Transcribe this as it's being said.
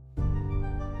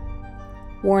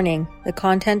Warning, the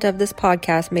content of this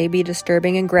podcast may be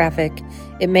disturbing and graphic.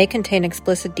 It may contain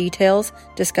explicit details,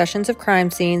 discussions of crime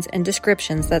scenes, and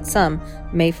descriptions that some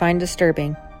may find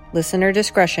disturbing. Listener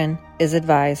discretion is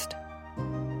advised.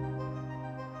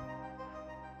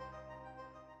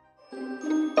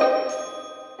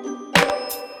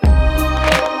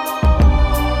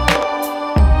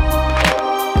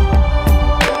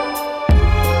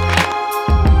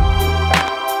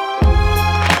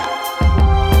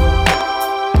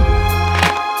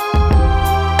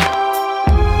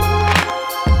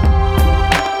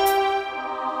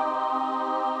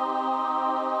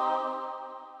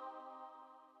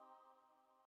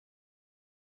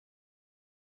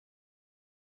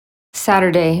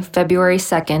 Saturday, February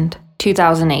 2nd,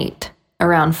 2008,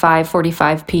 around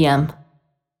 5:45 p.m.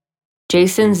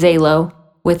 Jason Zalo,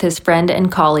 with his friend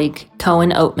and colleague, Cohen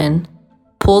Oatman,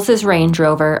 pulls his Range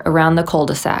Rover around the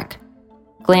cul-de-sac,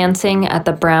 glancing at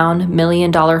the brown $1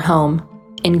 million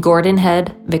home in Gordon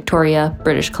Head, Victoria,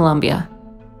 British Columbia.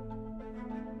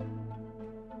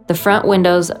 The front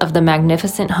windows of the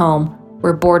magnificent home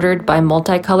were bordered by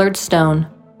multicolored stone,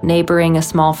 neighboring a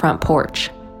small front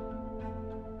porch.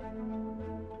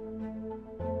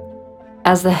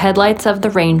 As the headlights of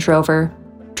the Range Rover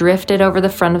drifted over the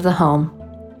front of the home,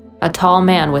 a tall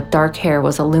man with dark hair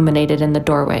was illuminated in the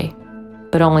doorway,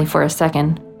 but only for a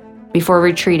second, before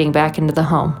retreating back into the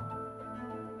home.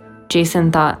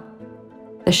 Jason thought,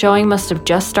 the showing must have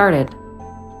just started.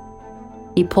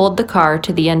 He pulled the car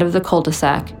to the end of the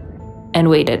cul-de-sac and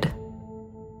waited.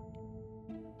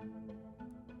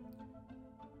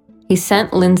 He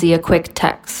sent Lindsay a quick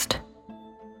text.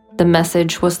 The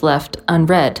message was left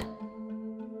unread.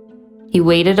 He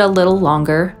waited a little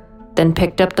longer, then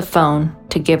picked up the phone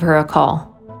to give her a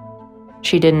call.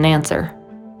 She didn't answer.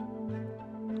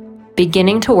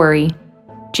 Beginning to worry,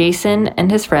 Jason and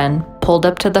his friend pulled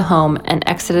up to the home and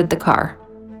exited the car.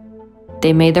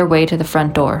 They made their way to the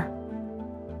front door.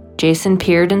 Jason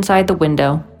peered inside the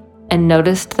window and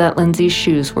noticed that Lindsay's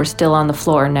shoes were still on the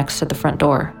floor next to the front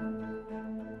door.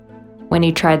 When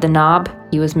he tried the knob,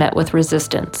 he was met with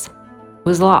resistance. It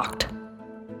was locked.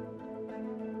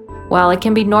 While it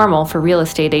can be normal for real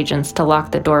estate agents to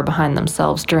lock the door behind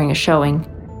themselves during a showing,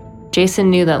 Jason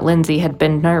knew that Lindsay had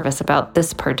been nervous about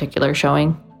this particular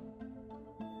showing.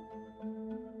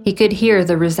 He could hear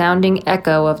the resounding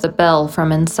echo of the bell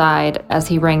from inside as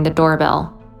he rang the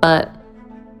doorbell, but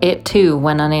it too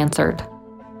went unanswered.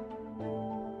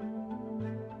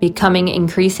 Becoming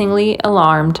increasingly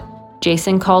alarmed,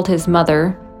 Jason called his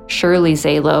mother, Shirley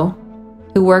Zalo,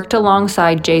 who worked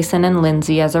alongside Jason and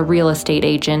Lindsay as a real estate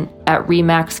agent at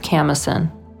Remax Camison,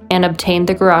 and obtained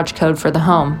the garage code for the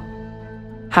home.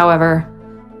 However,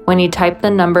 when he typed the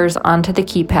numbers onto the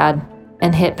keypad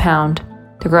and hit pound,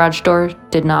 the garage door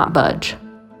did not budge.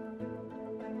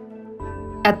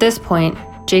 At this point,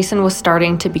 Jason was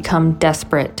starting to become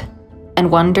desperate and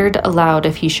wondered aloud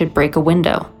if he should break a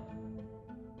window.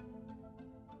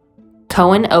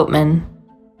 Cohen Oatman,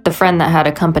 the friend that had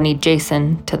accompanied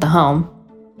Jason to the home,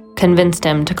 convinced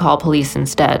him to call police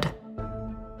instead.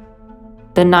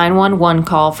 The 911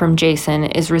 call from Jason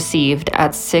is received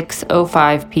at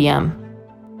 6:05 p.m.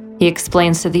 He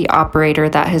explains to the operator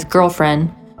that his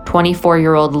girlfriend,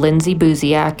 24-year-old Lindsay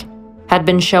Buziak, had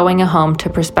been showing a home to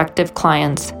prospective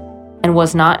clients and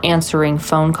was not answering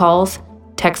phone calls,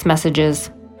 text messages,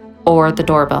 or the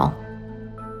doorbell.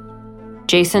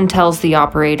 Jason tells the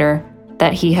operator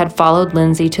that he had followed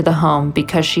Lindsay to the home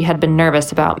because she had been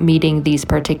nervous about meeting these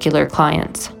particular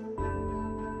clients.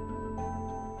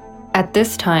 At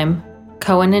this time,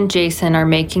 Cohen and Jason are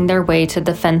making their way to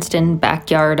the fenced-in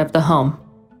backyard of the home.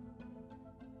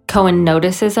 Cohen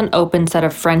notices an open set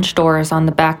of French doors on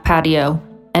the back patio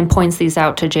and points these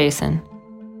out to Jason.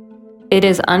 It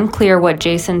is unclear what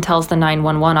Jason tells the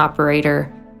 911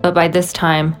 operator, but by this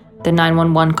time, the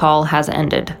 911 call has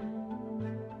ended.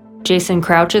 Jason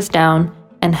crouches down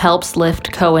and helps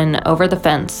lift Cohen over the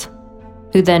fence,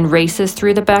 who then races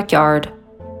through the backyard,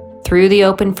 through the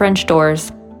open French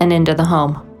doors, and into the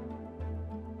home.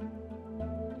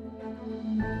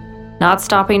 Not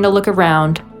stopping to look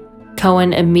around,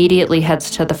 Cohen immediately heads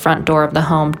to the front door of the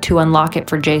home to unlock it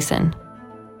for Jason.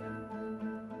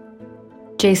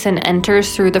 Jason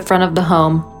enters through the front of the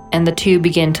home, and the two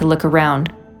begin to look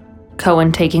around,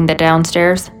 Cohen taking the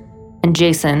downstairs, and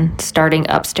Jason starting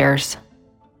upstairs.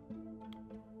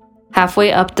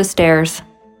 Halfway up the stairs,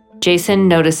 Jason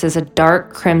notices a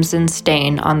dark crimson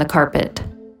stain on the carpet.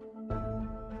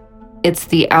 It's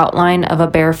the outline of a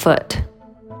bare foot,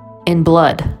 in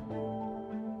blood.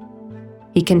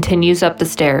 He continues up the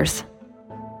stairs.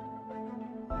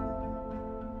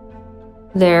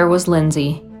 There was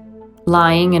Lindsay,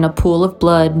 lying in a pool of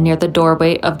blood near the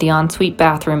doorway of the ensuite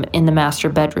bathroom in the master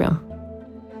bedroom.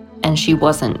 And she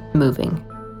wasn't moving.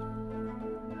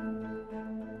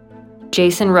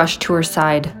 Jason rushed to her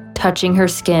side, touching her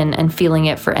skin and feeling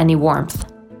it for any warmth.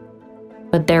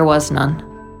 But there was none.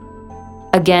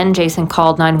 Again, Jason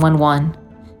called 911.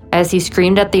 As he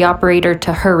screamed at the operator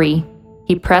to hurry,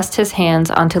 he pressed his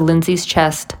hands onto Lindsay's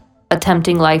chest,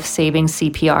 attempting life-saving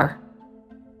CPR.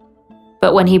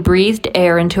 But when he breathed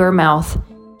air into her mouth,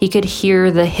 he could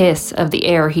hear the hiss of the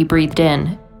air he breathed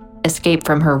in escape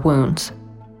from her wounds.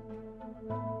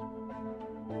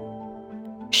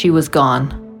 She was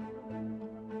gone.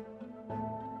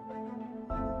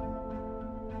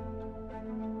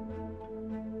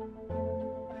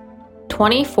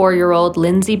 "24-year-old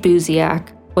Lindsay Buziak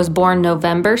was born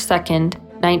November 2nd,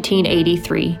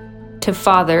 1983, to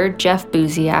father Jeff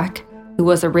Buziak, who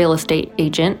was a real estate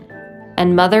agent,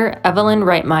 and mother Evelyn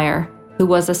Reitmeyer, who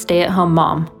was a stay-at-home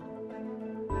mom.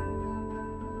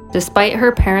 Despite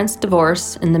her parents'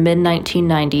 divorce in the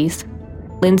mid-1990s,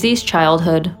 Lindsay's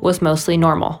childhood was mostly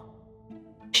normal.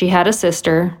 She had a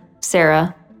sister,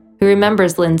 Sarah, who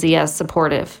remembers Lindsay as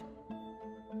supportive.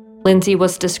 Lindsay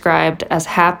was described as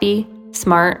happy,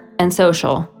 smart, and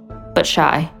social, but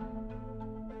shy.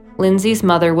 Lindsay's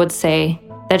mother would say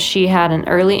that she had an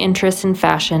early interest in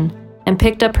fashion and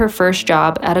picked up her first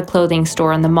job at a clothing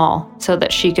store in the mall so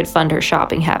that she could fund her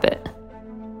shopping habit.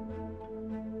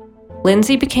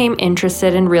 Lindsay became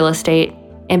interested in real estate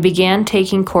and began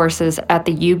taking courses at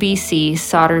the UBC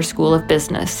Sauder School of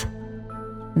Business.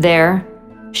 There,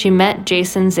 she met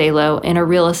Jason Zalo in a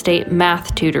real estate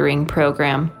math tutoring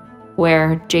program,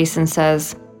 where, Jason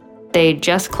says, they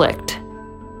just clicked.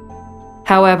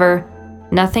 However,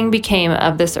 nothing became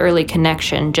of this early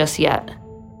connection just yet,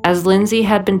 as Lindsay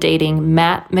had been dating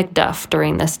Matt McDuff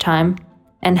during this time,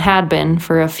 and had been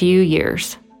for a few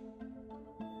years.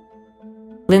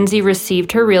 Lindsay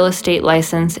received her real estate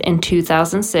license in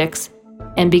 2006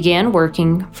 and began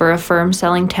working for a firm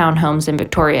selling townhomes in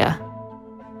Victoria.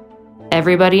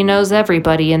 Everybody knows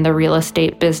everybody in the real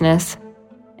estate business,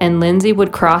 and Lindsay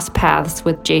would cross paths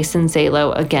with Jason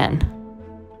Zalo again.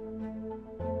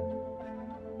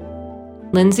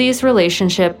 Lindsay's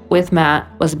relationship with Matt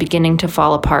was beginning to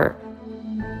fall apart.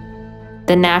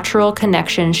 The natural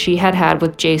connection she had had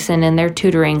with Jason in their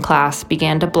tutoring class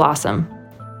began to blossom,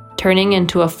 turning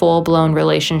into a full-blown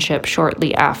relationship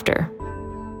shortly after.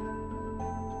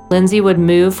 Lindsay would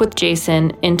move with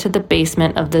Jason into the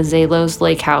basement of the Zalo's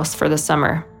lake house for the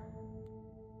summer.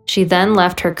 She then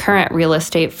left her current real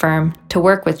estate firm to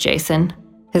work with Jason,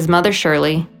 his mother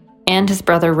Shirley, and his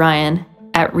brother Ryan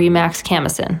at Remax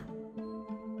Camison.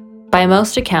 By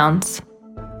most accounts,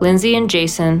 Lindsay and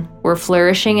Jason were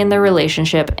flourishing in their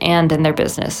relationship and in their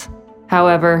business.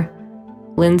 However,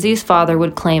 Lindsay's father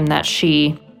would claim that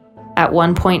she, at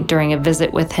one point during a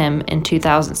visit with him in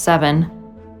 2007,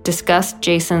 discussed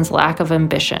Jason's lack of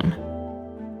ambition.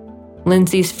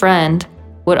 Lindsay's friend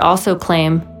would also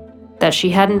claim that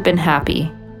she hadn't been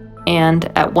happy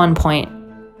and, at one point,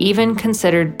 even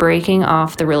considered breaking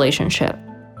off the relationship.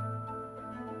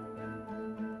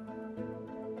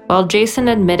 While Jason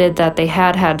admitted that they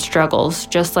had had struggles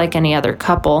just like any other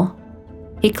couple,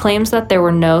 he claims that there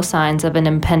were no signs of an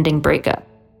impending breakup.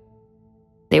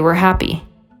 They were happy.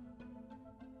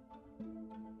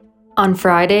 On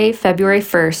Friday, February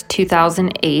 1st,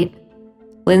 2008,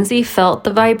 Lindsay felt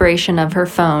the vibration of her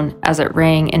phone as it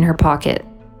rang in her pocket.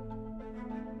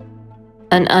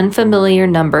 An unfamiliar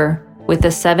number with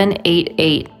a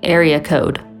 788 area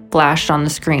code flashed on the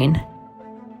screen.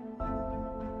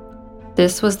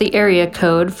 This was the area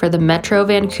code for the Metro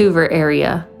Vancouver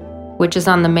area, which is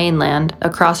on the mainland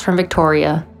across from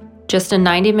Victoria, just a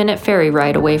 90-minute ferry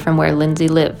ride away from where Lindsay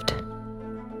lived.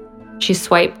 She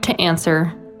swiped to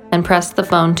answer and pressed the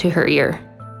phone to her ear.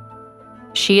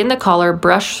 She and the caller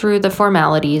brushed through the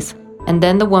formalities, and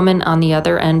then the woman on the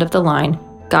other end of the line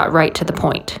got right to the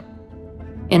point.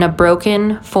 In a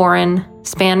broken, foreign,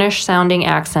 Spanish-sounding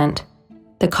accent,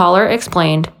 the caller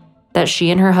explained that she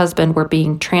and her husband were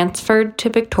being transferred to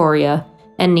Victoria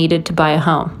and needed to buy a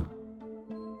home.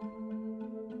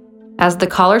 As the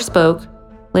caller spoke,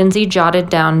 Lindsay jotted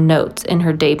down notes in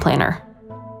her day planner.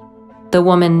 The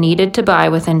woman needed to buy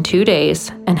within 2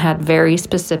 days and had very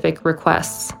specific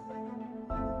requests.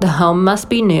 The home must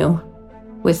be new,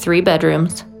 with 3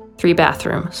 bedrooms, 3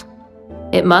 bathrooms.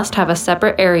 It must have a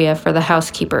separate area for the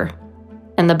housekeeper.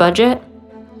 And the budget?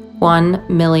 $1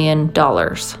 million.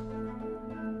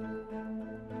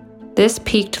 This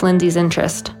piqued Lindsay's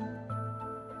interest.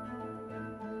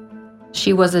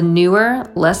 She was a newer,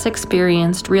 less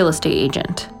experienced real estate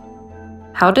agent.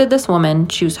 How did this woman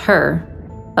choose her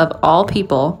of all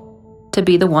people, to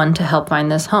be the one to help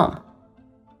find this home.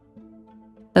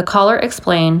 The caller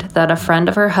explained that a friend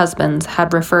of her husband's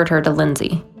had referred her to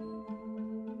Lindsay.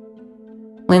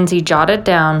 Lindsay jotted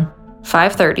down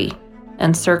 5:30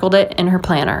 and circled it in her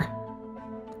planner.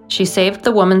 She saved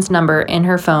the woman's number in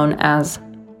her phone as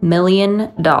 $1 million.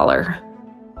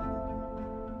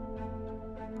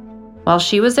 While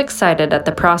she was excited at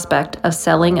the prospect of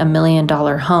selling a $1 million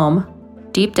home,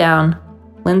 deep down,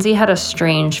 Lindsay had a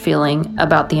strange feeling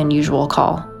about the unusual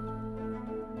call.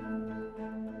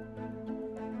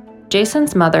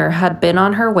 Jason's mother had been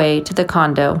on her way to the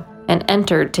condo and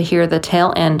entered to hear the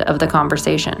tail end of the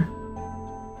conversation.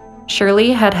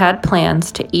 Shirley had had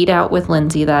plans to eat out with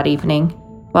Lindsay that evening,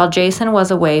 while Jason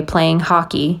was away playing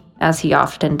hockey, as he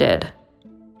often did.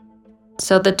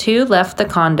 So the two left the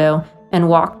condo and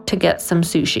walked to get some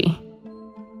sushi.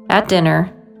 At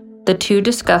dinner, the two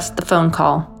discussed the phone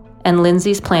call and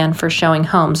Lindsay's plan for showing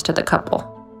homes to the couple.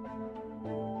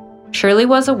 Shirley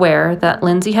was aware that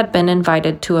Lindsay had been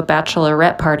invited to a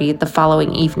bachelorette party the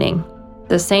following evening,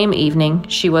 the same evening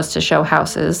she was to show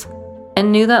houses,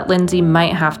 and knew that Lindsay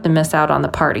might have to miss out on the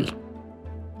party.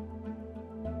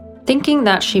 Thinking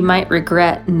that she might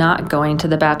regret not going to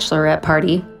the bachelorette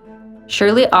party,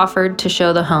 Shirley offered to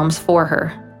show the homes for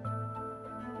her.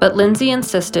 But Lindsay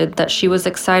insisted that she was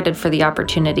excited for the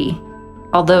opportunity,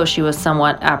 although she was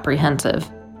somewhat apprehensive.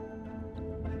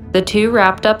 The two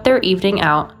wrapped up their evening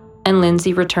out, and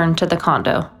Lindsay returned to the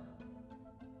condo.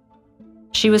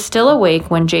 She was still awake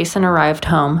when Jason arrived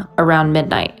home around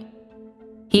midnight.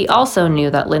 He also knew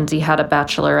that Lindsay had a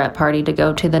bachelorette party to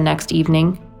go to the next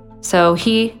evening, so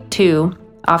he, too,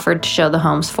 offered to show the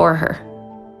homes for her.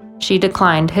 She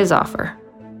declined his offer.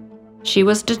 She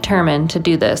was determined to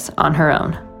do this on her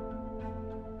own.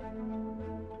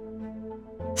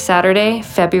 Saturday,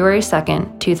 February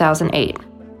 2nd, 2008,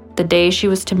 the day she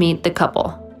was to meet the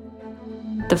couple.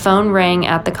 The phone rang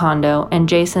at the condo and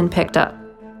Jason picked up.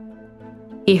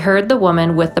 He heard the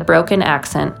woman with the broken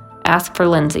accent ask for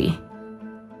Lindsay.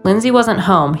 Lindsay wasn't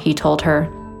home, he told her,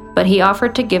 but he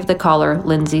offered to give the caller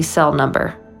Lindsay's cell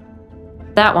number.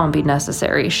 That won't be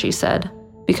necessary, she said,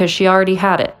 because she already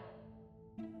had it.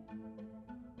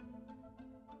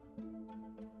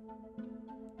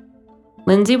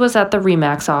 Lindsay was at the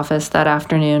RE/MAX office that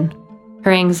afternoon,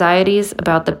 her anxieties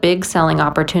about the big selling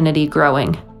opportunity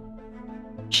growing.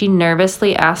 She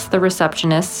nervously asked the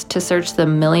receptionist to search the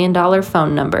 $1 million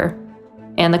phone number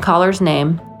and the caller's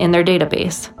name in their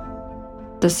database.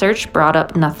 The search brought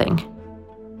up nothing.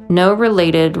 No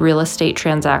related real estate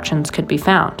transactions could be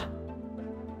found.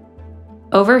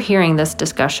 Overhearing this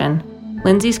discussion,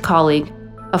 Lindsay's colleague,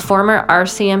 a former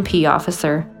RCMP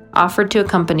officer, offered to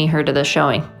accompany her to the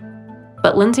showing.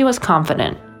 But Lindsay was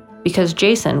confident because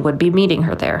Jason would be meeting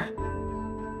her there.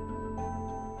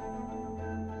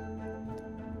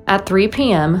 At 3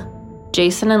 p.m.,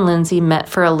 Jason and Lindsay met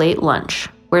for a late lunch,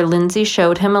 where Lindsay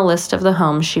showed him a list of the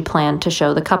homes she planned to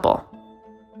show the couple.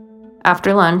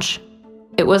 After lunch,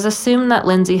 it was assumed that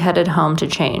Lindsay headed home to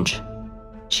change.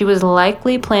 She was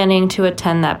likely planning to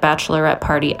attend that bachelorette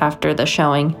party after the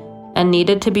showing and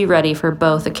needed to be ready for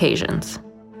both occasions.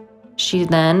 She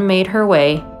then made her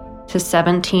way to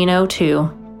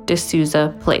 1702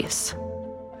 D'Souza Place.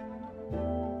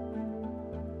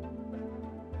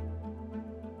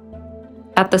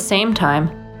 At the same time,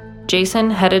 Jason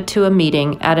headed to a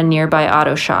meeting at a nearby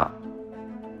auto shop.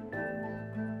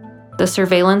 The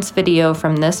surveillance video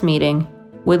from this meeting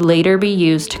would later be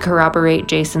used to corroborate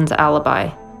Jason's alibi.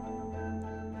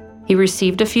 He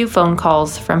received a few phone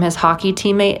calls from his hockey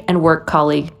teammate and work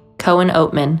colleague, Cohen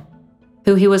Oatman,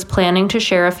 who he was planning to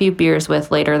share a few beers with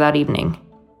later that evening.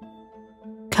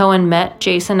 Cohen met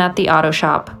Jason at the auto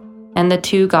shop, and the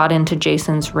two got into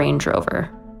Jason's Range Rover.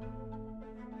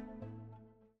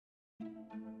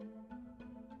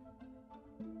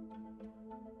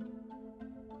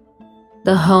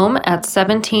 The home at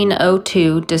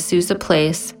 1702 D'Souza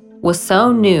Place was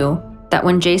so new that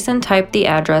when Jason typed the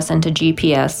address into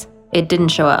GPS, it didn't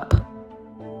show up.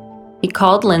 He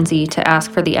called Lindsay to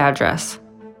ask for the address,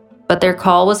 but their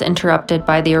call was interrupted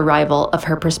by the arrival of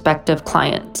her prospective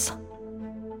clients.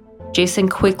 Jason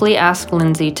quickly asked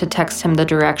Lindsay to text him the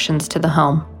directions to the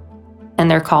home, and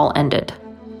their call ended.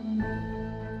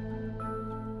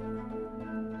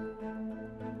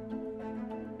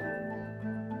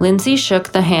 Lindsay shook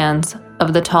the hands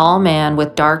of the tall man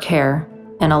with dark hair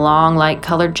and a long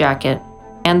light-colored jacket,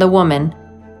 and the woman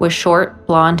with short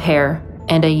blonde hair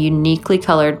and a uniquely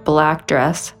colored black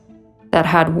dress that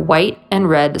had white and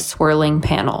red swirling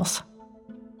panels.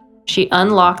 She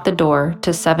unlocked the door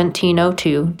to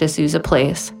 1702 D'Souza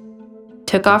Place,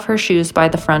 took off her shoes by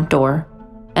the front door,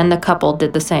 and the couple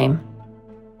did the same.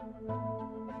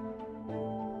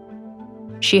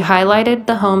 She highlighted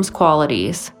the home's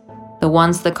qualities, the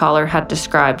ones the caller had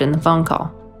described in the phone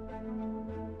call.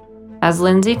 As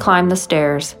Lindsay climbed the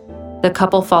stairs, the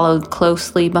couple followed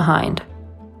closely behind.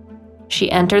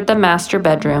 She entered the master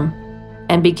bedroom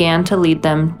and began to lead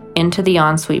them into the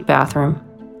ensuite bathroom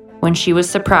when she was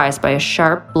surprised by a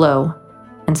sharp blow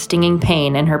and stinging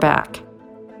pain in her back.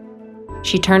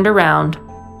 She turned around,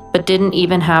 but didn't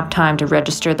even have time to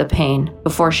register the pain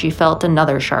before she felt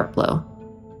another sharp blow.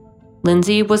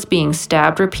 Lindsay was being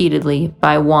stabbed repeatedly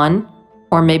by one,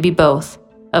 or maybe both,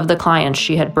 of the clients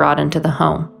she had brought into the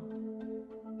home.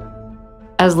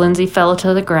 As Lindsay fell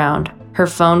to the ground, her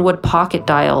phone would pocket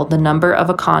dial the number of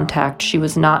a contact she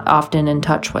was not often in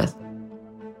touch with.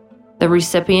 The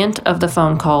recipient of the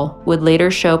phone call would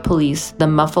later show police the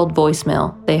muffled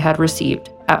voicemail they had received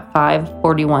at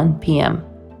 5:41 p.m.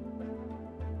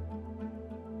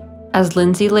 As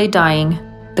Lindsay lay dying,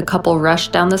 the couple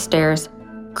rushed down the stairs,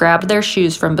 grabbed their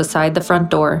shoes from beside the front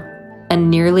door,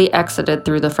 and nearly exited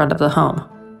through the front of the home.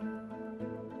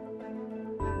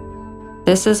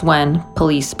 This is when,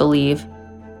 police believe,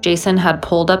 Jason had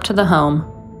pulled up to the home,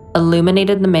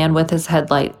 illuminated the man with his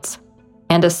headlights,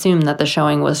 and assumed that the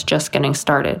showing was just getting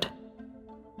started.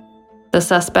 The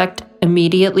suspect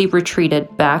immediately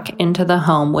retreated back into the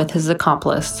home with his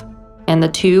accomplice, and the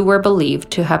two were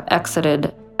believed to have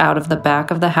exited out of the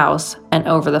back of the house and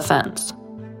over the fence.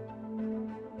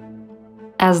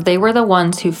 As they were the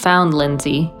ones who found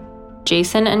Lindsay,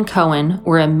 Jason and Cohen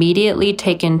were immediately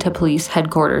taken to police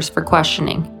headquarters for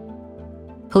questioning.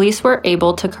 Police were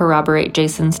able to corroborate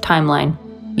Jason's timeline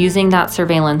using that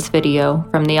surveillance video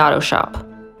from the auto shop.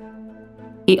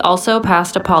 He also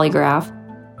passed a polygraph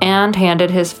and handed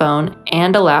his phone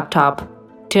and a laptop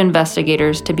to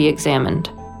investigators to be examined.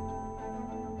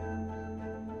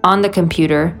 On the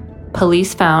computer,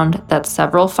 police found that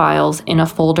several files in a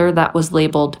folder that was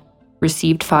labeled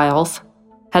Received Files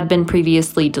had been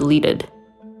previously deleted.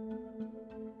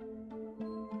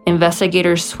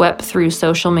 Investigators swept through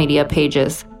social media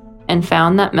pages and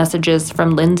found that messages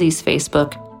from Lindsay's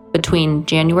Facebook between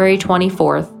January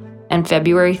 24th and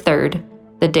February 3rd,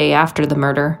 the day after the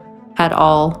murder, had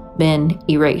all been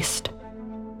erased.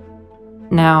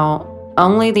 Now,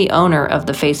 only the owner of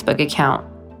the Facebook account,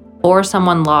 or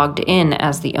someone logged in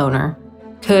as the owner,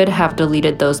 could have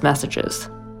deleted those messages.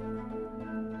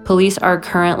 Police are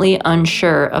currently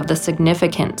unsure of the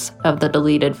significance of the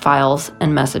deleted files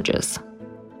and messages.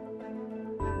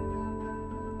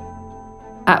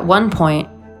 At one point,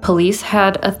 police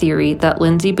had a theory that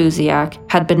Lindsay Buziak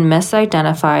had been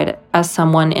misidentified as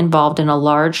someone involved in a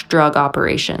large drug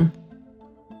operation.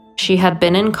 She had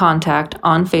been in contact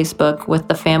on Facebook with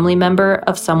the family member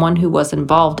of someone who was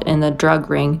involved in the drug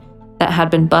ring that had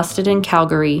been busted in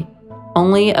Calgary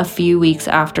only a few weeks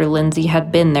after Lindsay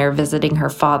had been there visiting her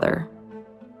father.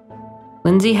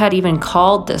 Lindsay had even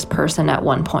called this person at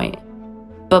one point,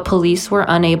 but police were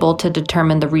unable to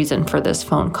determine the reason for this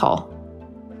phone call.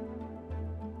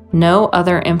 No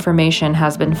other information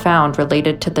has been found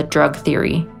related to the drug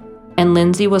theory, and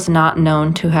Lindsay was not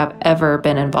known to have ever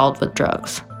been involved with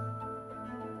drugs.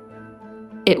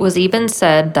 It was even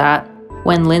said that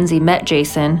when Lindsay met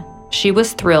Jason, she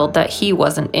was thrilled that he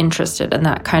wasn't interested in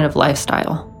that kind of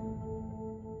lifestyle.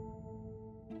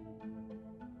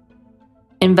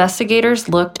 Investigators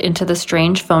looked into the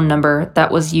strange phone number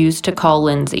that was used to call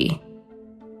Lindsay.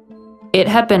 It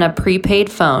had been a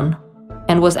prepaid phone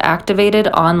and was activated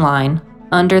online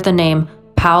under the name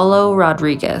Paulo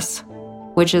Rodriguez,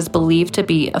 which is believed to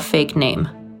be a fake name.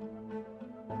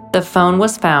 The phone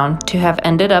was found to have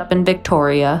ended up in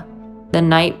Victoria the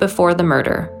night before the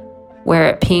murder, where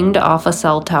it pinged off a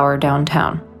cell tower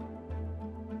downtown.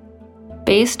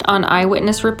 Based on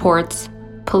eyewitness reports,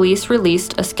 police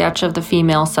released a sketch of the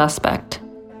female suspect.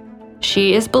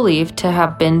 She is believed to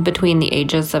have been between the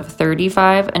ages of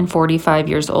 35 and 45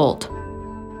 years old.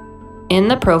 In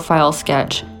the profile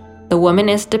sketch, the woman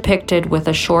is depicted with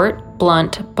a short,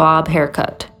 blunt bob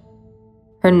haircut.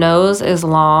 Her nose is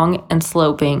long and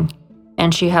sloping,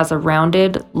 and she has a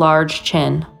rounded, large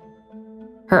chin.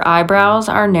 Her eyebrows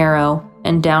are narrow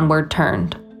and downward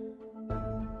turned.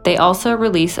 They also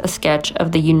release a sketch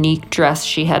of the unique dress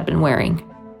she had been wearing.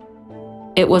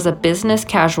 It was a business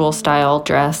casual style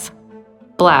dress,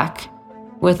 black,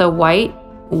 with a white,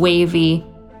 wavy,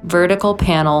 vertical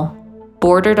panel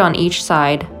bordered on each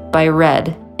side by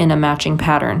red in a matching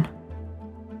pattern.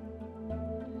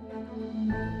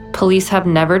 Police have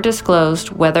never disclosed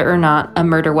whether or not a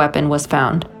murder weapon was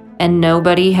found, and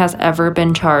nobody has ever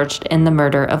been charged in the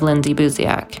murder of Lindsay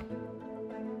Buziak.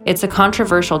 It's a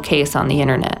controversial case on the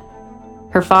internet.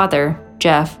 Her father,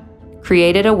 Jeff,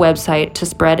 created a website to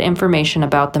spread information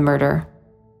about the murder,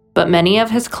 but many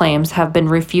of his claims have been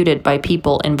refuted by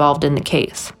people involved in the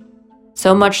case.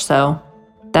 So much so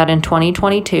that in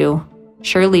 2022,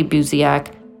 Shirley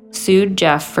Buziak sued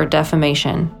Jeff for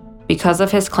defamation because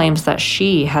of his claims that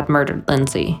she had murdered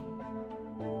Lindsay.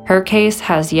 Her case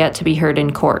has yet to be heard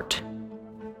in court.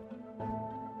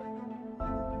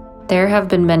 There have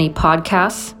been many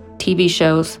podcasts, TV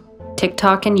shows,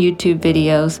 TikTok and YouTube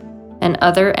videos, and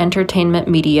other entertainment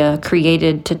media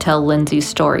created to tell Lindsay's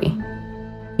story.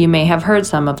 You may have heard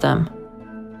some of them.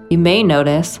 You may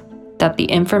notice that the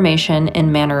information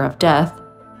in manner of death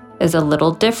is a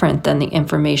little different than the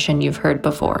information you've heard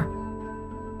before.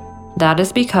 That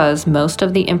is because most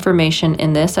of the information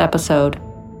in this episode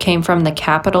came from the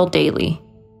Capital Daily,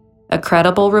 a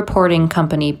credible reporting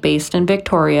company based in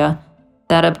Victoria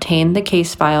that obtained the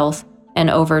case files and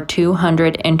over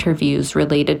 200 interviews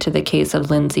related to the case of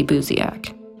Lindsay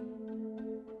Buziak.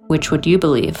 Which would you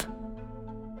believe?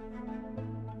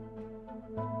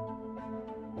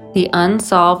 The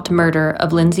unsolved murder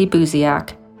of Lindsay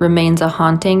Buziak remains a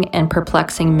haunting and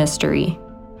perplexing mystery.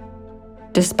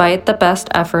 Despite the best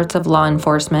efforts of law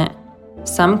enforcement,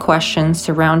 some questions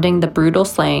surrounding the brutal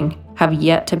slaying have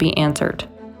yet to be answered.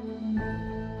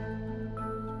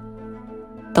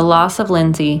 The loss of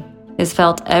Lindsay is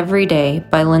felt every day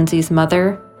by Lindsay's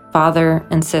mother, father,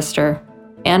 and sister,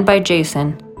 and by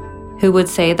Jason, who would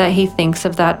say that he thinks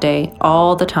of that day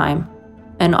all the time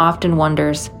and often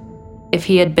wonders if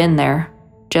he had been there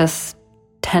just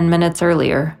 10 minutes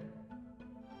earlier,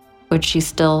 would she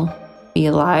still be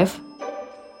alive?